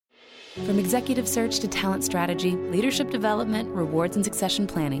From executive search to talent strategy, leadership development, rewards, and succession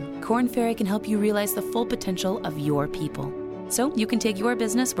planning, Korn Ferry can help you realize the full potential of your people. So you can take your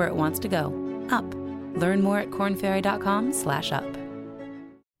business where it wants to go, up. Learn more at kornferry.com/up.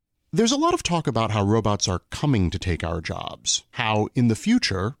 There's a lot of talk about how robots are coming to take our jobs, how in the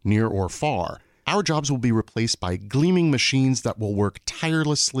future, near or far, our jobs will be replaced by gleaming machines that will work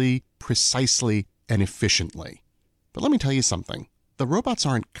tirelessly, precisely, and efficiently. But let me tell you something. The robots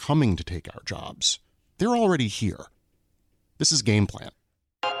aren't coming to take our jobs. They're already here. This is Game Plan.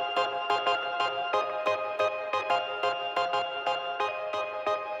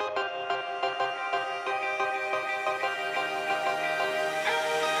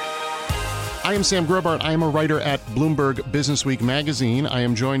 I am Sam Grobart. I am a writer at Bloomberg Businessweek magazine. I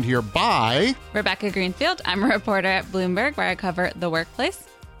am joined here by Rebecca Greenfield. I'm a reporter at Bloomberg, where I cover the workplace.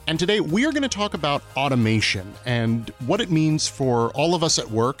 And today we are going to talk about automation and what it means for all of us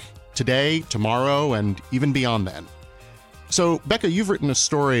at work today, tomorrow, and even beyond then. So, Becca, you've written a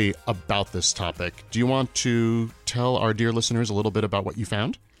story about this topic. Do you want to tell our dear listeners a little bit about what you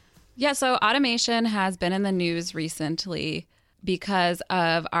found? Yeah, so automation has been in the news recently because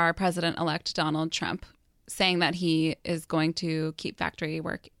of our president-elect Donald Trump saying that he is going to keep factory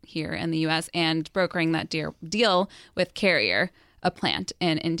work here in the U.S. and brokering that deal with Carrier, a plant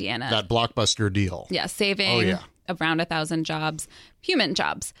in Indiana. That blockbuster deal. Yeah, saving around 1,000 jobs, human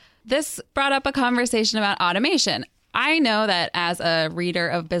jobs. This brought up a conversation about automation. I know that as a reader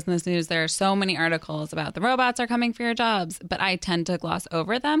of business news, there are so many articles about the robots are coming for your jobs, but I tend to gloss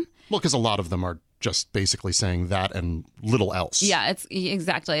over them. Well, because a lot of them are just basically saying that and little else. Yeah,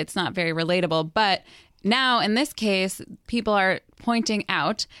 exactly. It's not very relatable. But now, in this case, people are pointing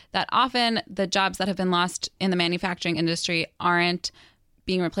out that often the jobs that have been lost in the manufacturing industry aren't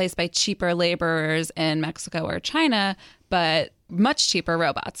being replaced by cheaper laborers in Mexico or China, but much cheaper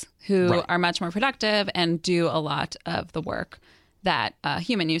robots who are much more productive and do a lot of the work that a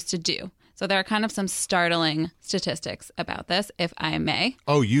human used to do. So there are kind of some startling statistics about this, if I may.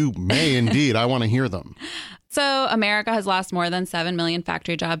 Oh, you may indeed. I want to hear them. So America has lost more than 7 million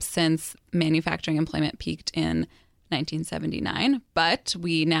factory jobs since manufacturing employment peaked in 1979. But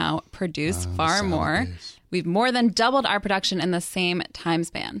we now produce far more. We've more than doubled our production in the same time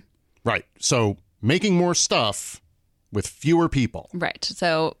span. Right. So making more stuff with fewer people. Right.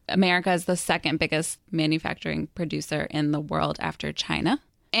 So America is the second biggest manufacturing producer in the world after China.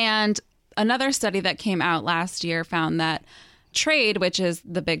 And another study that came out last year found that trade, which is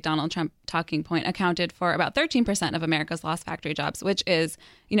the big Donald Trump talking point, accounted for about 13% of America's lost factory jobs, which is,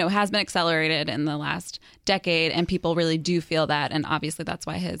 has been accelerated in the last decade. And people really do feel that. And obviously that's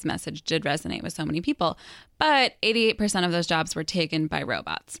why his message did resonate with so many people. But 88% of those jobs were taken by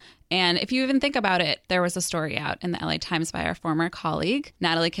robots. And if you even think about it, there was a story out in the LA Times by our former colleague,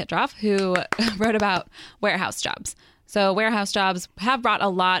 Natalie Kitroff, who wrote about warehouse jobs. So warehouse jobs have brought a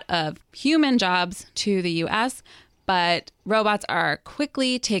lot of human jobs to the U.S., but robots are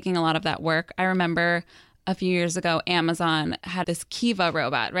quickly taking a lot of that work. I remember a few years ago, Amazon had this Kiva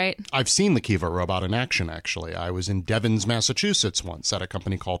robot, right? I've seen the Kiva robot in action, actually. I was in Devens, Massachusetts once at a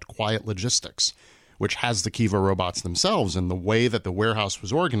company called Quiet Logistics, which has the Kiva robots themselves. And the way that the warehouse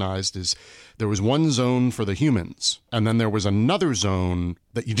was organized is there was one zone for the humans, and then there was another zone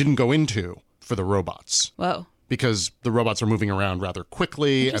that you didn't go into for the robots. Whoa. Because the robots are moving around rather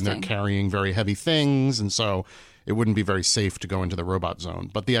quickly and they're carrying very heavy things. And so it wouldn't be very safe to go into the robot zone.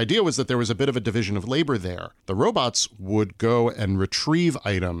 But the idea was that there was a bit of a division of labor there. The robots would go and retrieve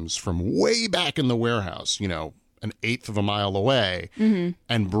items from way back in the warehouse, an eighth of a mile away,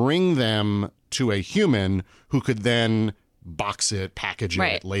 and bring them to a human who could then box it, package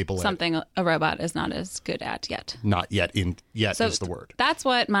it, label it. Something a robot is not as good at yet. Not yet. Yet is the word. That's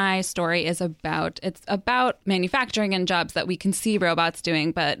what my story is about. It's about manufacturing and jobs that we can see robots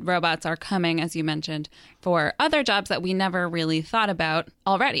doing, but robots are coming, as you mentioned, for other jobs that we never really thought about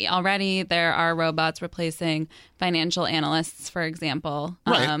already. Already there are robots replacing financial analysts, for example.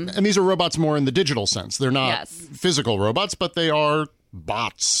 Right. And these are robots more in the digital sense. They're not physical robots, but they are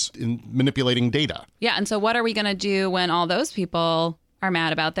bots in manipulating data. Yeah. And so what are we going to do when all those people are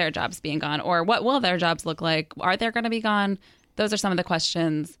mad about their jobs being gone? Or what will their jobs look like? Are they going to be gone? Those are some of the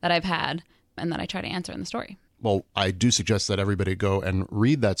questions that I've had and that I try to answer in the story. Well, I do suggest that everybody go and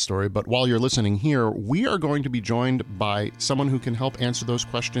read that story. But while you're listening here, we are going to be joined by someone who can help answer those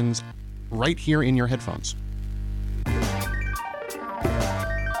questions right here in your headphones.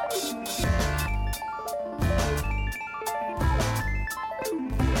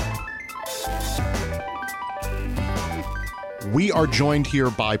 We are joined here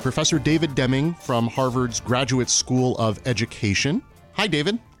by Professor David Deming from Harvard's Graduate School of Education. Hi,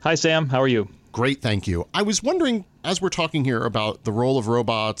 David. Hi, Sam. How are you? Great, thank you. I was wondering, as we're talking here about the role of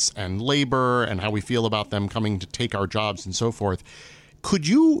robots and labor and how we feel about them coming to take our jobs and so forth, could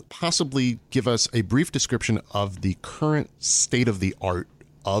you possibly give us a brief description of the current state of the art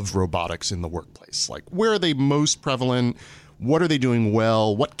of robotics in the workplace? Like, where are they most prevalent? What are they doing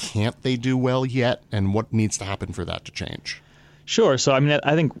well? What can't they do well yet? And what needs to happen for that to change? Sure. So,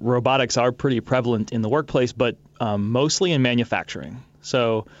 I think robotics are pretty prevalent in the workplace, but mostly in manufacturing.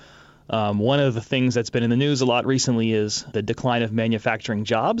 So, one of the things that's been in the news a lot recently is the decline of manufacturing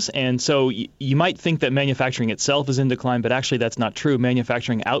jobs. And so you might think that manufacturing itself is in decline, but actually that's not true.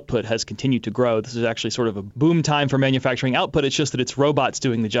 Manufacturing output has continued to grow. This is actually sort of a boom time for manufacturing output. It's just that it's robots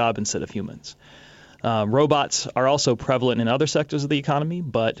doing the job instead of humans. Robots are also prevalent in other sectors of the economy,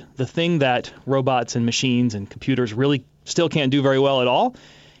 but the thing that robots and machines and computers really still can't do very well at all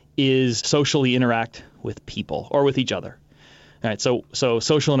is socially interact with people or with each other. All right, so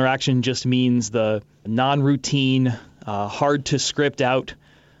social interaction just means the non-routine, hard to script out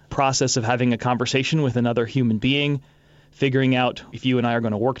process of having a conversation with another human being, figuring out if you and I are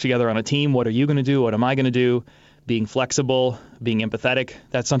going to work together on a team, what are you going to do, what am I going to do, being flexible, being empathetic.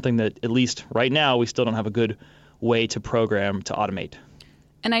 That's something that, at least right now, we still don't have a good way to program to automate.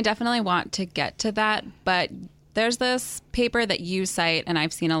 And I definitely want to get to that, but there's this paper that you cite, and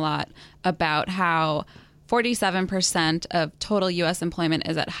I've seen a lot, about how 47% of total U.S. employment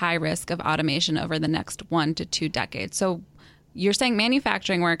is at high risk of automation over the next 1 to 2 decades. So you're saying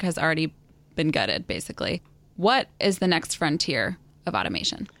manufacturing work has already been gutted, basically. What is the next frontier of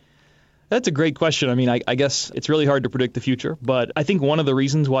automation? That's a great question. I mean, I guess it's really hard to predict the future, but I think one of the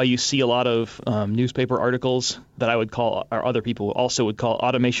reasons why you see a lot of newspaper articles that I would call, or other people also would call,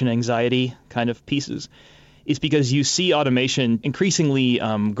 automation anxiety kind of pieces, is because you see automation increasingly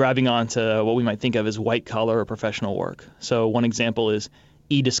grabbing onto what we might think of as white-collar or professional work. So one example is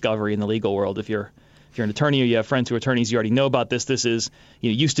e-discovery in the legal world. If you're an attorney or you have friends who are attorneys, you already know about this. This is,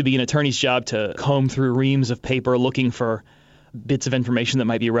 used to be an attorney's job to comb through reams of paper looking for bits of information that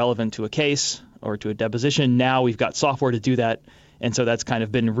might be relevant to a case or to a deposition. Now we've got software to do that, and so that's kind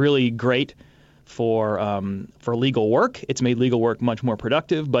of been really great for legal work. It's made legal work much more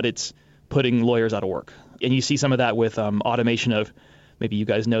productive, but it's putting lawyers out of work. And you see some of that with automation of, maybe you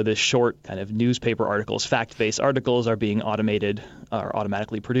guys know this, short kind of newspaper articles. Fact-based articles are being automated or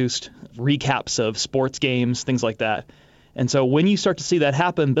automatically produced. Recaps of sports games, things like that. And so when you start to see that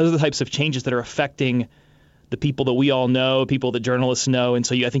happen, those are the types of changes that are affecting the people that we all know, people that journalists know. And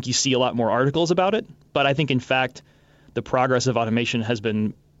so I think you see a lot more articles about it. But I think, in fact, the progress of automation has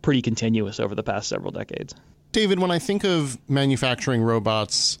been pretty continuous over the past several decades. David, when I think of manufacturing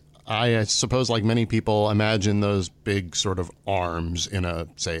robots, I suppose, like many people, imagine those big sort of arms in a,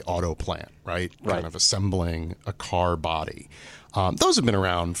 say, auto plant, right? Kind of assembling a car body. Those have been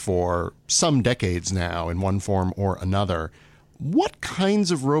around for some decades now in one form or another. What kinds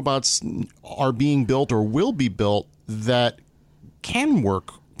of robots are being built or will be built that can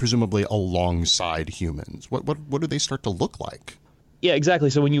work, presumably, alongside humans? What do they start to look like? Yeah, exactly.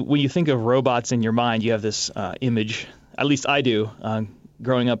 So when you think of robots in your mind, you have this image, at least I do.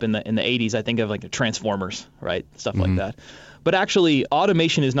 Growing up in the 80s, I think of like the Transformers, right? Stuff like that. But actually,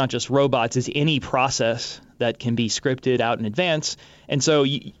 automation is not just robots, it's any process that can be scripted out in advance. And so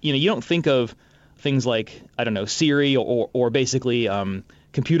you don't think of things like, I don't know, Siri or basically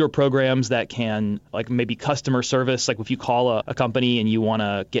computer programs that can, like maybe customer service, like if you call a company and you want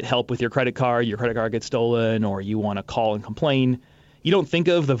to get help with your credit card gets stolen, or you want to call and complain. You don't think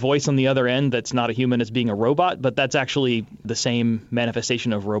of the voice on the other end that's not a human as being a robot, but that's actually the same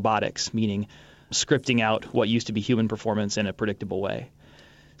manifestation of robotics, meaning scripting out what used to be human performance in a predictable way.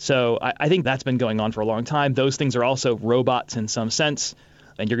 So I think that's been going on for a long time. Those things are also robots in some sense,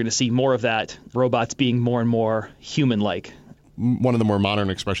 and you're going to see more of that, robots being more and more human-like. One of the more modern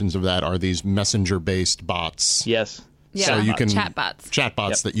expressions of that are these messenger-based bots. Yes. Yeah, so you can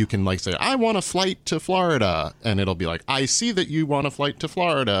chatbots that you can like say, I want a flight to Florida, and it'll be like, I see that you want a flight to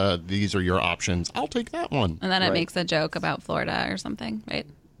Florida. These are your options. I'll take that one. And then it makes a joke about Florida or something, right?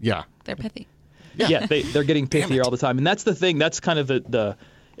 Yeah. They're pithy. Yeah, they're getting pithier all the time. And that's the thing. That's kind of the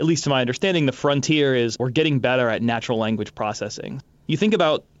at least to my understanding, the frontier is we're getting better at natural language processing. You think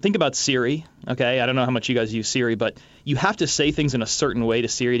about Siri, okay? I don't know how much you guys use Siri, but you have to say things in a certain way to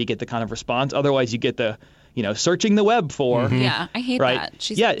Siri to get the kind of response. Otherwise, you get the searching the web for. Mm-hmm. Yeah, I hate that.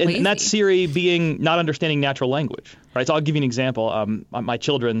 She's lazy. And that's Siri being not understanding natural language, right? So I'll give you an example. My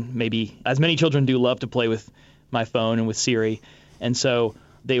children, maybe as many children do, love to play with my phone and with Siri. And so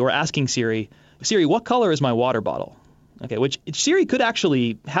they were asking Siri, what color is my water bottle? Okay, which Siri could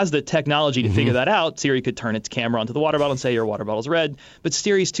actually has the technology to figure that out. Siri could turn its camera onto the water bottle and say your water bottle's red, but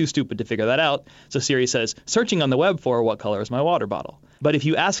Siri's too stupid to figure that out. So Siri says, searching on the web for what color is my water bottle. But if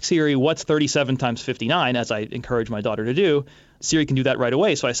you ask Siri what's 37 times 59, as I encourage my daughter to do, Siri can do that right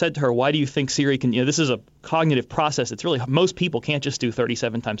away. So I said to her, why do you think Siri can, this is a cognitive process. It's really, most people can't just do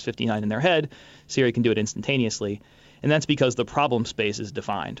 37 times 59 in their head. Siri can do it instantaneously. And that's because the problem space is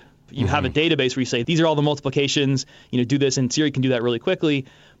defined. You have a database where you say, these are all the multiplications, do this, and Siri can do that really quickly.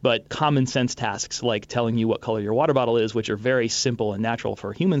 But common sense tasks like telling you what color your water bottle is, which are very simple and natural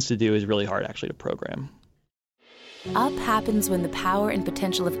for humans to do, is really hard actually to program. Up happens when the power and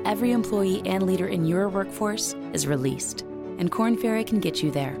potential of every employee and leader in your workforce is released. And Korn Ferry can get you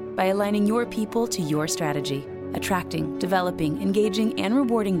there by aligning your people to your strategy, attracting, developing, engaging, and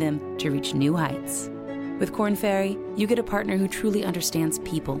rewarding them to reach new heights. With Korn Ferry, you get a partner who truly understands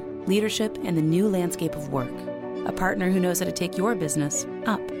people, leadership, and the new landscape of work. A partner who knows how to take your business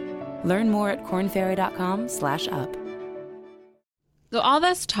up. Learn more at kornferry.com/up. So all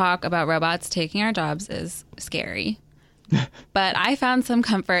this talk about robots taking our jobs is scary. But I found some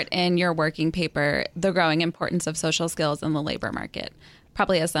comfort in your working paper, The Growing Importance of Social Skills in the Labor Market.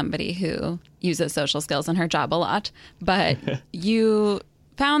 Probably as somebody who uses social skills in her job a lot. But you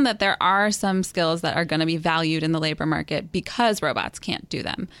found that there are some skills that are going to be valued in the labor market because robots can't do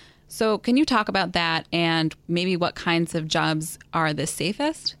them. So can you talk about that and maybe what kinds of jobs are the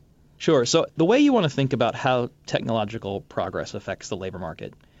safest? Sure. So the way you want to think about how technological progress affects the labor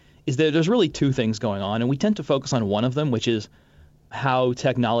market is that there's really two things going on, and we tend to focus on one of them, which is how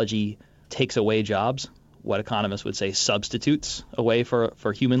technology takes away jobs, what economists would say substitutes away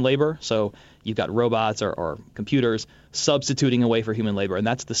for human labor. So you've got robots or computers substituting away for human labor, and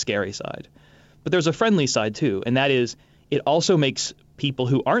that's the scary side. But there's a friendly side too, and that is it also makes people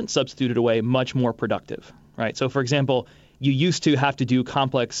who aren't substituted away much more productive, right? So for example, you used to have to do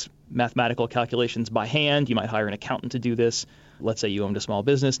complex mathematical calculations by hand. You might hire an accountant to do this. Let's say you owned a small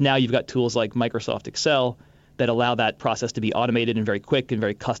business. Now you've got tools like Microsoft Excel that allow that process to be automated and very quick and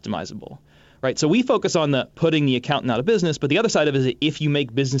very customizable. Right, so we focus on the putting the accountant out of business, but the other side of it is if you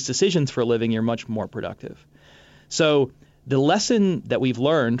make business decisions for a living, you're much more productive. So the lesson that we've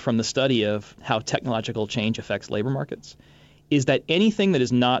learned from the study of how technological change affects labor markets is that anything that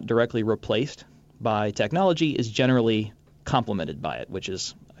is not directly replaced by technology is generally complemented by it, which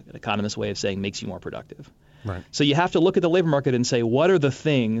is an economist's way of saying makes you more productive. Right. So you have to look at the labor market and say, what are the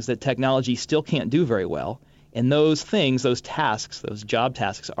things that technology still can't do very well? And those things, those tasks, those job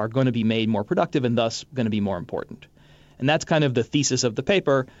tasks are going to be made more productive and thus going to be more important. And that's kind of the thesis of the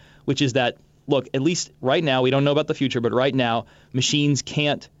paper, which is that, look, at least right now, we don't know about the future, but right now, machines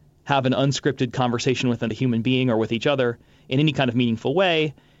can't have an unscripted conversation with a human being or with each other in any kind of meaningful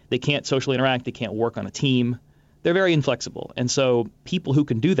way. They can't socially interact. They can't work on a team. They're very inflexible. And so people who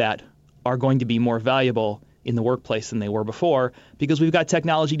can do that are going to be more valuable in the workplace than they were before because we've got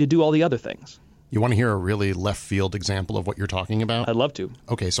technology to do all the other things. You want to hear a really left field example of what you're talking about? I'd love to.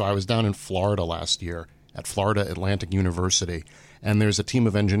 Okay, so I was down in Florida last year at Florida Atlantic University, and there's a team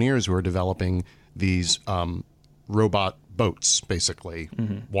of engineers who are developing these robot boats, basically,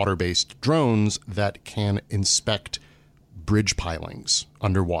 water-based drones that can inspect bridge pilings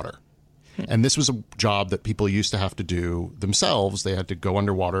underwater. And this was a job that people used to have to do themselves. They had to go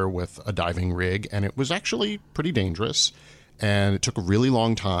underwater with a diving rig, and it was actually pretty dangerous. And it took a really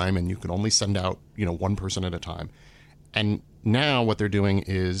long time, and you could only send out, one person at a time. And now what they're doing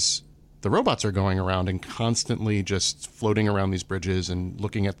is the robots are going around and constantly just floating around these bridges and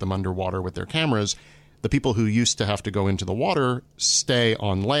looking at them underwater with their cameras. The people who used to have to go into the water stay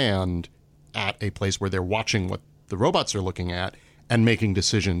on land at a place where they're watching what the robots are looking at and making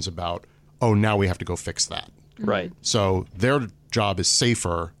decisions about, oh, now we have to go fix that. Right. So their job is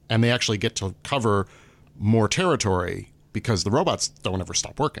safer, and they actually get to cover more territory because the robots don't ever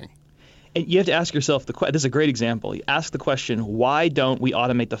stop working. And you have to ask yourself, this is a great example. You ask the question, why don't we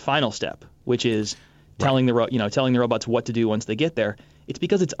automate the final step, which is telling the robots what to do once they get there? It's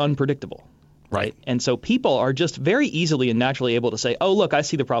because it's unpredictable, right? And so people are just very easily and naturally able to say, oh, look, I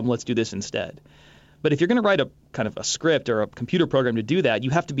see the problem, let's do this instead. But if you're going to write a kind of a script or a computer program to do that,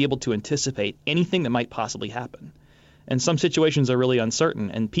 you have to be able to anticipate anything that might possibly happen. And some situations are really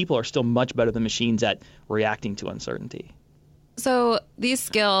uncertain, and people are still much better than machines at reacting to uncertainty. So these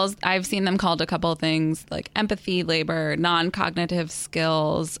skills, I've seen them called a couple of things like empathy labor, non-cognitive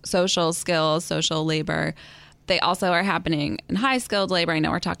skills, social labor. They also are happening in high-skilled labor. I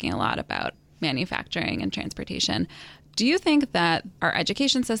know we're talking a lot about manufacturing and transportation. Do you think that our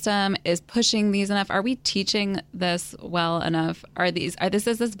education system is pushing these enough? Are we teaching this well enough? Is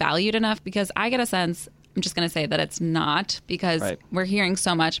this valued enough? Because I get a sense I'm just going to say that it's not, because Right. we're hearing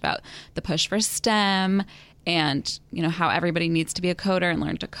so much about the push for STEM and, how everybody needs to be a coder and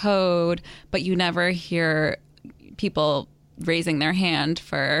learn to code, but you never hear people raising their hand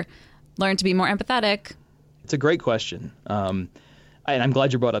for learn to be more empathetic. It's a great question. And I'm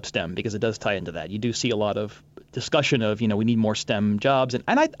glad you brought up STEM, because it does tie into that. You do see a lot of discussion of, we need more STEM jobs. And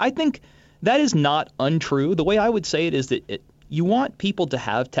I think that is not untrue. The way I would say it is that you want people to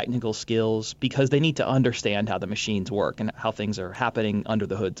have technical skills because they need to understand how the machines work and how things are happening under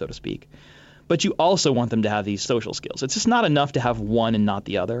the hood, so to speak. But you also want them to have these social skills. It's just not enough to have one and not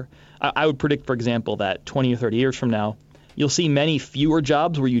the other. I would predict, for example, that 20 or 30 years from now, you'll see many fewer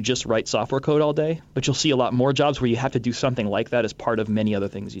jobs where you just write software code all day, but you'll see a lot more jobs where you have to do something like that as part of many other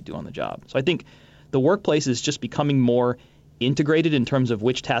things you do on the job. So I think the workplace is just becoming more integrated in terms of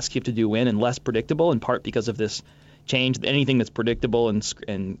which tasks you have to do when, and less predictable, in part because of this change. Anything that's predictable and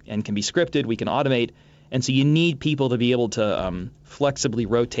can be scripted, we can automate. And so you need people to be able to flexibly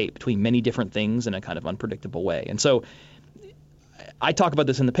rotate between many different things in a kind of unpredictable way. And so I talk about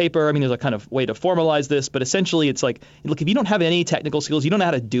this in the paper. I mean, there's a kind of way to formalize this, but essentially it's like, look, if you don't have any technical skills, you don't know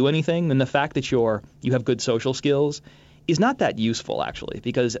how to do anything, then the fact that you have good social skills is not that useful, actually,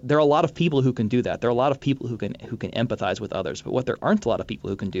 because there are a lot of people who can do that. There are a lot of people who can empathize with others. But what there aren't a lot of people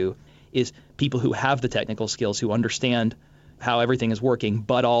who can do is people who have the technical skills, who understand how everything is working,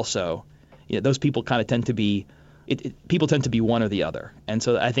 but also those people kind of tend to be people tend to be one or the other. And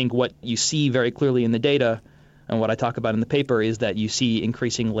so I think what you see very clearly in the data, and what I talk about in the paper, is that you see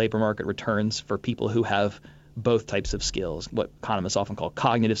increasing labor market returns for people who have both types of skills, what economists often call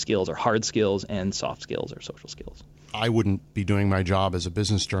cognitive skills or hard skills, and soft skills or social skills. I wouldn't be doing my job as a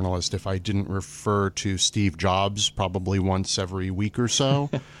business journalist if I didn't refer to Steve Jobs probably once every week or so.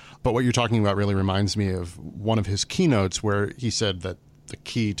 But what you're talking about really reminds me of one of his keynotes where he said that the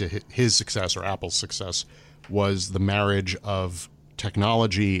key to his success, or Apple's success, was the marriage of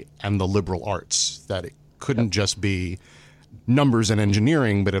technology and the liberal arts, that it couldn't just be numbers and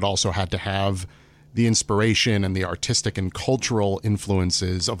engineering, but it also had to have the inspiration and the artistic and cultural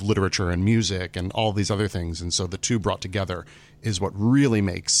influences of literature and music and all these other things. And so the two brought together is what really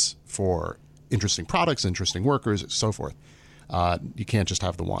makes for interesting products, interesting workers, and so forth. You can't just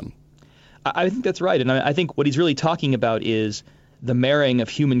have the one. I think that's right. And I think what he's really talking about is the marrying of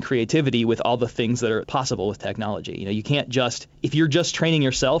human creativity with all the things that are possible with technology. You can't just, if you're just training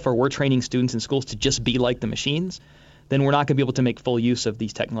yourself, or we're training students in schools to just be like the machines, then we're not going to be able to make full use of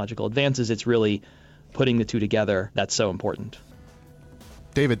these technological advances. It's really putting the two together that's so important.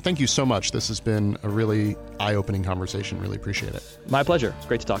 David, thank you so much. This has been a really eye-opening conversation. Really appreciate it. My pleasure. It's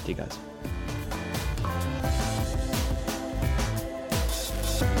great to talk to you guys.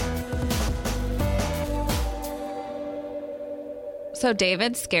 So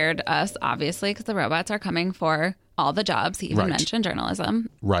David scared us, obviously, because the robots are coming for all the jobs. He even mentioned journalism.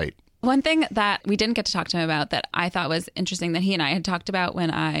 Right. One thing that we didn't get to talk to him about that I thought was interesting that he and I had talked about when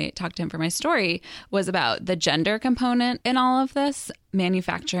I talked to him for my story was about the gender component in all of this.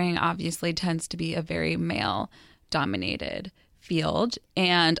 Manufacturing obviously tends to be a very male-dominated field,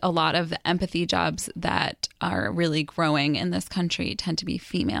 and a lot of the empathy jobs that are really growing in this country tend to be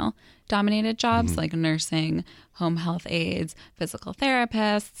female-dominated jobs, like nursing, home health aides, physical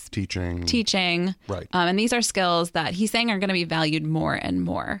therapists, teaching. Right. And these are skills that he's saying are going to be valued more and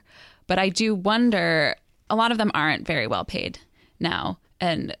more. But I do wonder, a lot of them aren't very well paid now.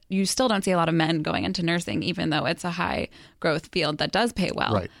 And you still don't see a lot of men going into nursing, even though it's a high growth field that does pay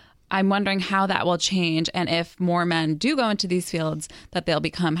well. Right. I'm wondering how that will change, and if more men do go into these fields, that they'll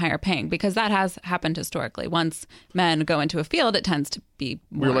become higher paying, because that has happened historically. Once men go into a field, it tends to be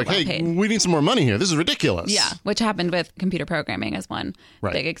more We're like, well hey, paid. we need some more money here. This is ridiculous. Yeah, which happened with computer programming as one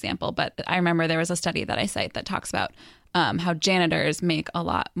big example. But I remember there was a study that I cite that talks about how janitors make a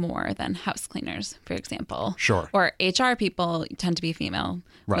lot more than house cleaners, for example. Sure. Or HR people tend to be female.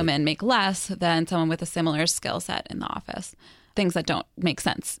 Right. Women make less than someone with a similar skill set in the office. Things that don't make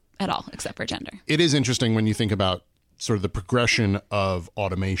sense at all, except for gender. It is interesting when you think about sort of the progression of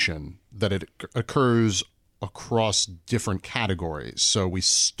automation, that it occurs across different categories. So we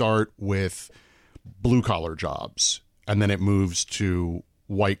start with blue-collar jobs, and then it moves to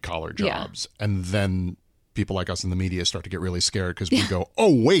white-collar jobs. Yeah. And then people like us in the media start to get really scared because we go,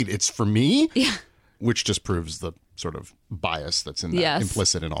 oh, wait, it's for me? Yeah. Which just proves the sort of bias that's in that,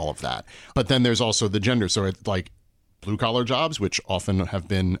 implicit in all of that. But then there's also the gender. So it's like blue-collar jobs, which often have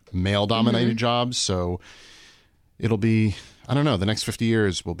been male-dominated jobs. So it'll be, I don't know, the next 50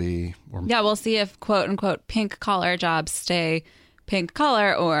 years will be... we'll see if quote-unquote pink-collar jobs stay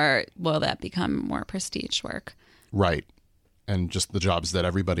pink-collar, or will that become more prestige work? Right. and just the jobs that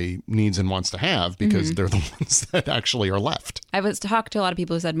everybody needs and wants to have because they're the ones that actually are left. I was talked to a lot of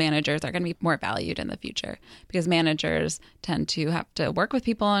people who said managers are going to be more valued in the future because managers tend to have to work with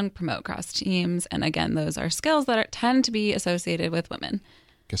people and promote cross teams. And again, those are skills that tend to be associated with women.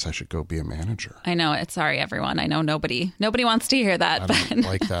 Guess I should go be a manager. I know. It's sorry, everyone. I know nobody wants to hear that. I don't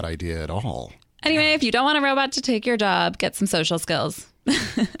like that idea at all. Anyway, if you don't want a robot to take your job, get some social skills.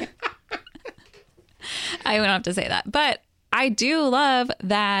 I don't have to say that. But I do love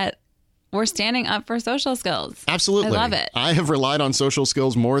that we're standing up for social skills. Absolutely. I love it. I have relied on social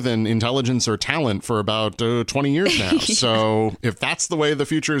skills more than intelligence or talent for about 20 years now. Yeah. So if that's the way the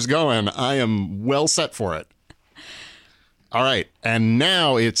future is going, I am well set for it. All right. And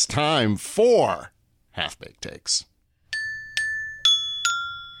now it's time for Half-Baked Takes.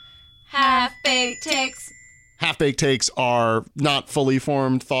 Half-Baked Takes. Half-Baked Takes are not fully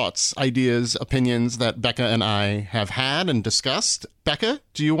formed thoughts, ideas, opinions that Becca and I have had and discussed. Becca,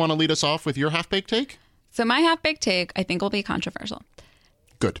 do you want to lead us off with your Half-Baked Take? So my Half-Baked Take, I think, will be controversial.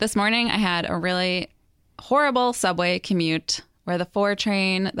 Good. This morning, I had a really horrible subway commute where the 4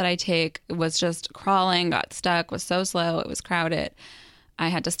 train that I take was just crawling, got stuck, was so slow, it was crowded. I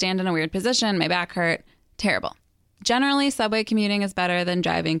had to stand in a weird position, my back hurt. Terrible. Generally, subway commuting is better than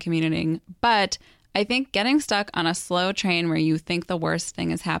driving commuting, but I think getting stuck on a slow train where you think the worst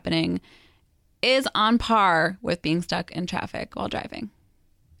thing is happening is on par with being stuck in traffic while driving.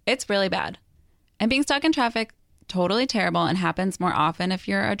 It's really bad. And being stuck in traffic, totally terrible and happens more often if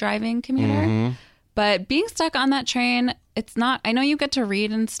you're a driving commuter. Mm-hmm. But being stuck on that train, it's not, I know you get to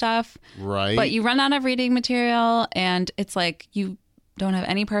read and stuff, right? But you run out of reading material and it's like you don't have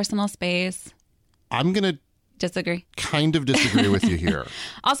any personal space. I'm going to disagree. Kind of disagree with you here.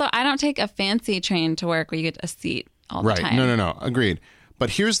 Also, I don't take a fancy train to work where you get a seat all the time. No. Agreed.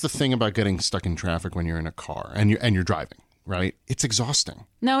 But here's the thing about getting stuck in traffic when you're in a car and you're driving, right? It's exhausting.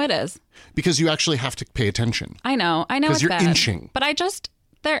 No, it is. Because you actually have to pay attention. I know it's because you're bad. Inching. But I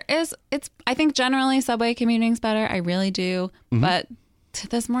think generally subway commuting's better. I really do. Mm-hmm. But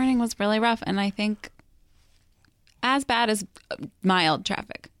this morning was really rough. And I think as bad as mild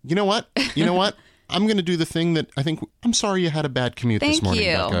traffic. You know what? I'm going to do the thing that I'm sorry you had a bad commute this morning,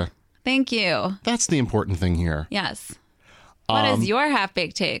 Becca. Thank you. That's the important thing here. Yes. What is your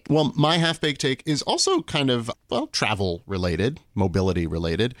Half-Baked Take? Well, my Half-Baked Take is also kind of, travel related, mobility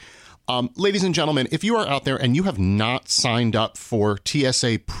related. Ladies and gentlemen, if you are out there and you have not signed up for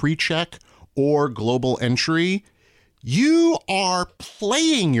TSA PreCheck or Global Entry, you are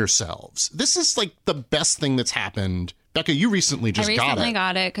playing yourselves. This is like the best thing that's happened. Becca, you recently got it. I recently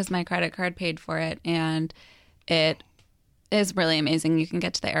got it because my credit card paid for it, and it is really amazing. You can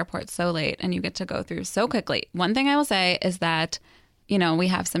get to the airport so late, and you get to go through so quickly. One thing I will say is that, we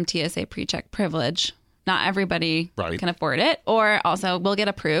have some TSA PreCheck privilege. Not everybody can afford it, or also will get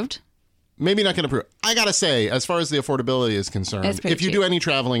approved. Maybe not get approved. I got to say, as far as the affordability is concerned, if you cheap. Do any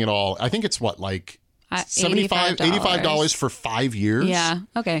traveling at all, I think it's $85 for 5 years? Yeah,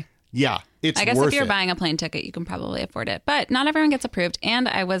 okay. Yeah, it's worth it. I guess if you're buying a plane ticket, you can probably afford it. But not everyone gets approved. And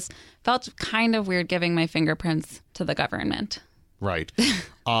I felt kind of weird giving my fingerprints to the government. Right.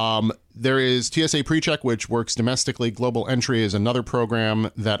 There is TSA PreCheck, which works domestically. Global Entry is another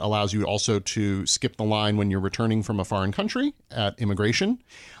program that allows you also to skip the line when you're returning from a foreign country at immigration.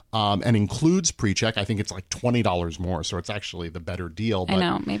 And includes PreCheck. I think it's like $20 more, so it's actually the better deal. But, I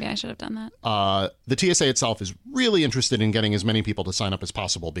know. Maybe I should have done that. The TSA itself is really interested in getting as many people to sign up as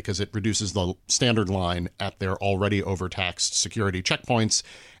possible because it reduces the standard line at their already overtaxed security checkpoints.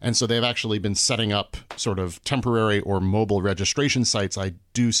 And so they've actually been setting up sort of temporary or mobile registration sites. I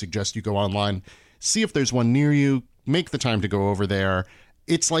do suggest you go online, see if there's one near you, make the time to go over there.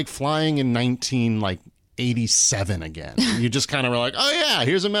 It's like flying in 1987 again. You just kind of were like, oh yeah,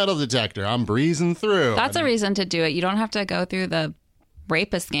 here's a metal detector. I'm breezing through. That's a reason to do it. You don't have to go through the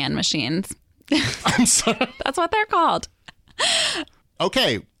Rapiscan machines. I'm sorry. That's what they're called.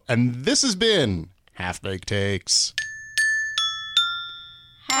 Okay, and this has been Half-Baked Takes.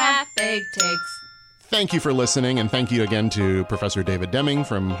 Half-Baked Takes. Thank you for listening, and thank you again to Professor David Deming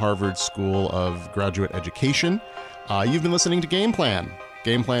from Harvard School of Graduate Education. You've been listening to Game Plan.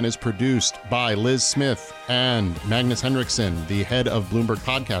 Game Plan is produced by Liz Smith and Magnus Henriksen. The head of Bloomberg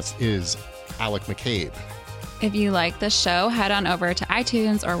Podcast is Alec McCabe. If you like this show, head on over to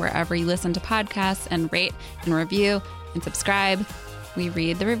iTunes or wherever you listen to podcasts and rate and review and subscribe. We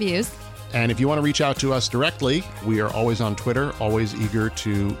read the reviews. And if you want to reach out to us directly, we are always on Twitter, always eager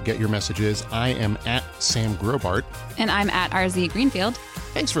to get your messages. I am at Sam Grobart. And I'm at RZ Greenfield.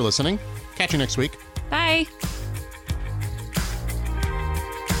 Thanks for listening. Catch you next week. Bye.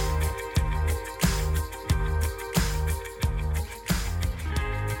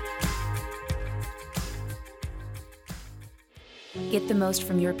 Get the most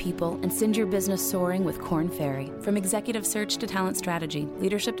from your people and send your business soaring with Korn Ferry. From executive search to talent strategy,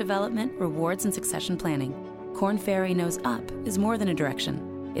 leadership development, rewards, and succession planning, Korn Ferry knows up is more than a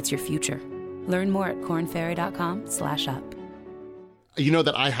direction. It's your future. Learn more at kornferry.com/up. You know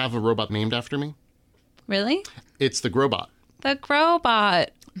that I have a robot named after me? Really? It's the Grobot. The Grobot.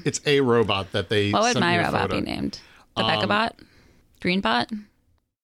 It's a robot that they What would sent me my a robot photo. be named? The Becabot? Greenbot?